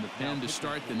enters from the pen to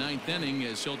start the 9th inning,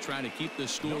 as he'll try to keep the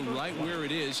score right where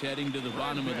it is heading to the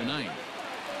bottom of the 9th.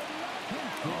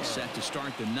 All set to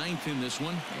start the 9th in this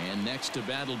one, and next to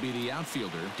bat will be the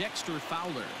outfielder, Dexter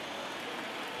Fowler.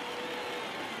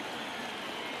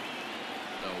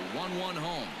 The 1-1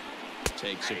 home.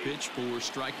 Takes a pitch for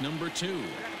strike number 2.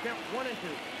 1-2.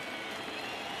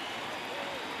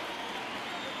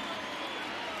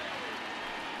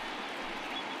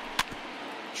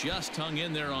 just hung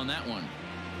in there on that one.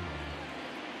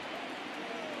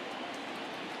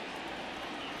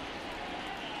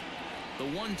 The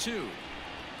 1-2.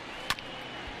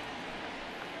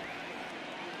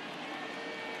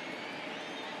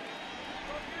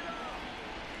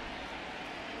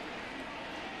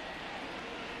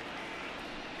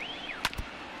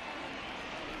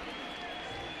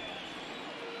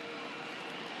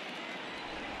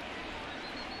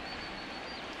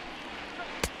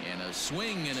 And a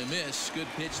swing and a miss. Good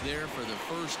pitch there for the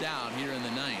first out here in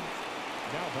the ninth.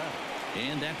 Now back.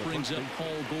 And that brings up Paul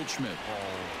Goldschmidt.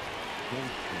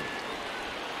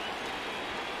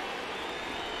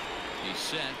 He's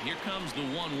set. Here comes the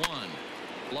 1-1.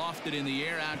 Lofted in the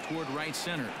air out toward right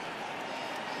center.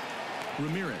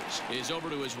 Ramirez is over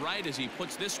to his right as he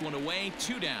puts this one away.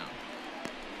 2 down.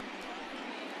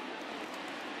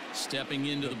 Stepping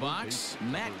into the box,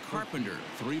 Matt Carpenter.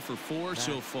 3 for 4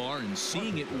 so far and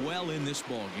seeing it well in this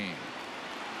ball game.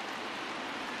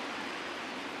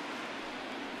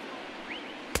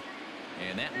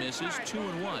 And that misses.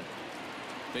 2-1.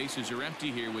 Bases are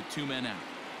empty here with 2 men out.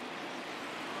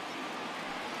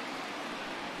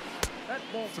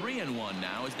 3-1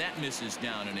 now as that misses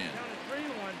down and in.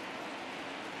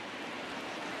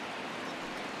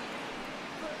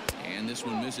 And this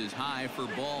one misses high for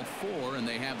ball 4, and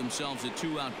they have themselves a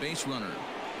 2-out base runner.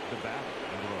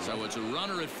 So it's a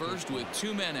runner at first with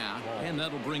 2 men out, and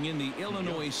that'll bring in the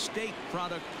Illinois State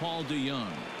product Paul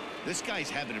DeYoung. This guy's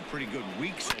having a pretty good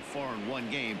week so far in one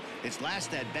game. His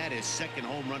last at bat, his second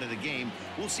home run of the game.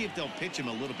 We'll see if they'll pitch him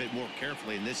a little bit more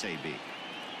carefully in this AB.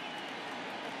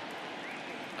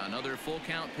 Another full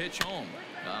count pitch home.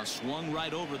 Swung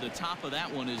right over the top of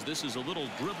that one as this is a little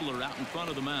dribbler out in front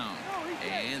of the mound.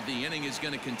 And the inning is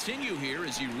going to continue here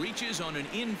as he reaches on an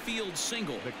infield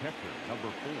single. The catcher, number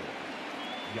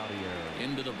 4. Yadier.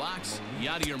 Into the box,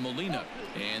 Yadier Molina.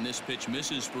 And this pitch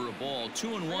misses for a ball.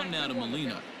 2-1 now to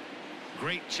Molina.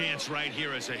 Great chance right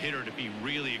here as a hitter to be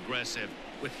really aggressive.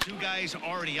 With 2 guys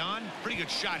already on, pretty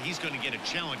good shot. He's going to get a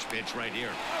challenge pitch right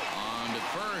here. On to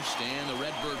first, and the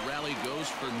Redbird rally goes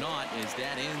for naught as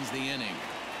that ends the inning.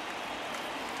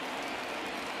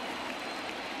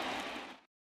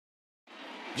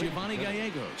 Giovanni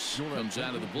Gallegos comes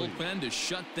out of the bullpen to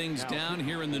shut things down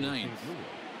here in the ninth.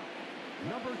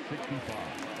 Number 65.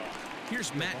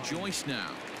 Here's Matt Joyce now.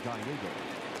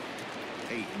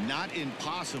 Hey, not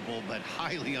impossible, but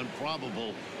highly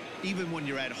improbable. Even when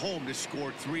you're at home to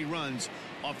score 3 runs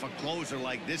off a closer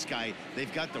like this guy,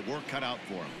 they've got the work cut out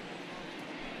for him.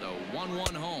 The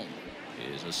 1-1 home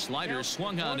is a slider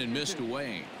swung on and missed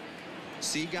away.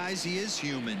 See, guys, he is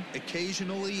human.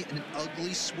 Occasionally an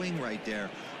ugly swing right there,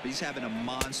 but he's having a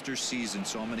monster season,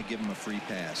 so I'm going to give him a free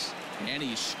pass. And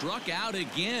he struck out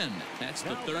again. That's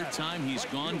the 3rd time he's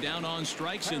gone down on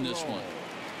strikes in this one.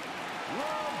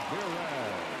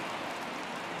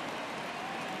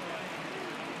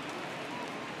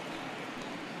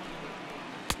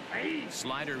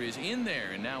 Slider is in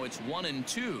there, and now it's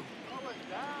 1-2.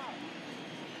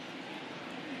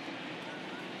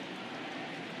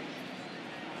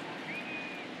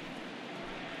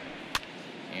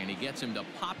 And he gets him to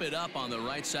pop it up on the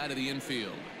right side of the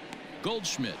infield.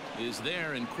 Goldschmidt is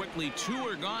there, and quickly 2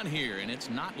 are gone here, and it's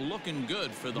not looking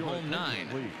good for the home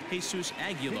 9. Jesus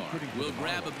Aguilar will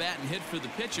grab a bat and hit for the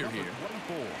pitcher here.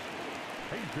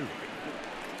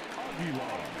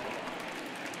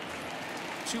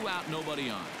 2 out, nobody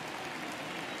on.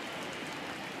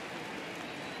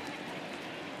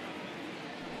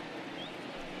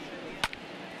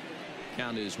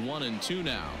 Count is 1-2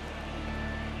 now.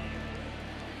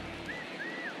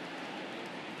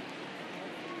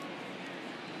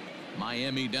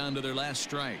 Miami down to their last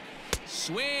strike.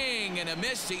 Swing and a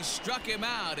miss. He struck him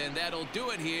out, and that'll do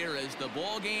it here as the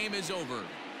ball game is over.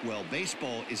 Well,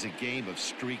 baseball is a game of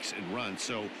streaks and runs,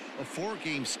 so a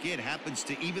 4-game skid happens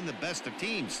to even the best of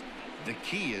teams. The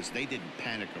key is they didn't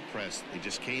panic or press. They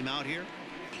just came out here,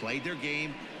 played their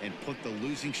game, and put the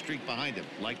losing streak behind them,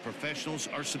 like professionals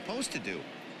are supposed to do.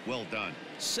 Well done.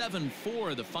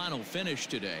 7-4 the final finish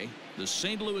today. The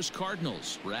St. Louis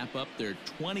Cardinals wrap up their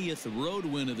 20th road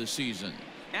win of the season.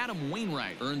 Adam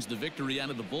Wainwright earns the victory out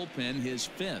of the bullpen, his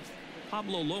 5th.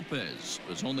 Pablo Lopez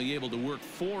was only able to work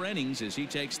 4 innings as he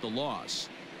takes the loss.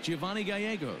 Giovanni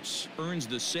Gallegos earns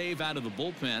the save out of the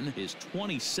bullpen, his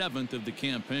 27th of the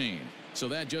campaign. So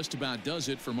that just about does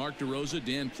it for Mark DeRosa,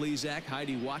 Dan Plesac,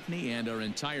 Heidi Watney, and our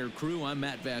entire crew. I'm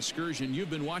Matt Vasgersian. You've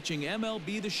been watching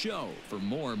MLB The Show. For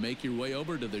more, make your way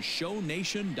over to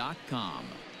theshownation.com.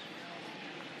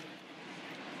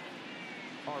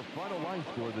 Our final line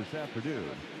score this afternoon.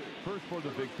 First for the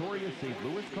victorious St.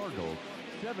 Louis Cardinals,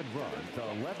 7 runs to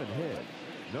 11 hits.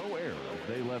 No errors.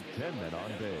 They left 10 men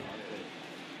on base.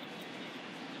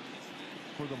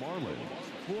 For the Marlins,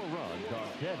 4 runs on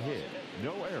 10 hits.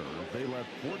 No errors. They left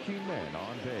 14 men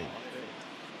on base.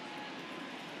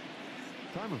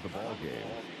 Time of the ball game,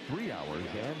 3 hours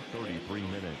and 33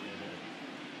 minutes.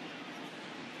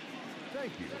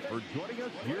 Thank you for joining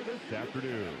us here this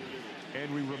afternoon.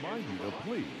 And we remind you to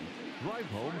please drive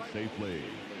home safely.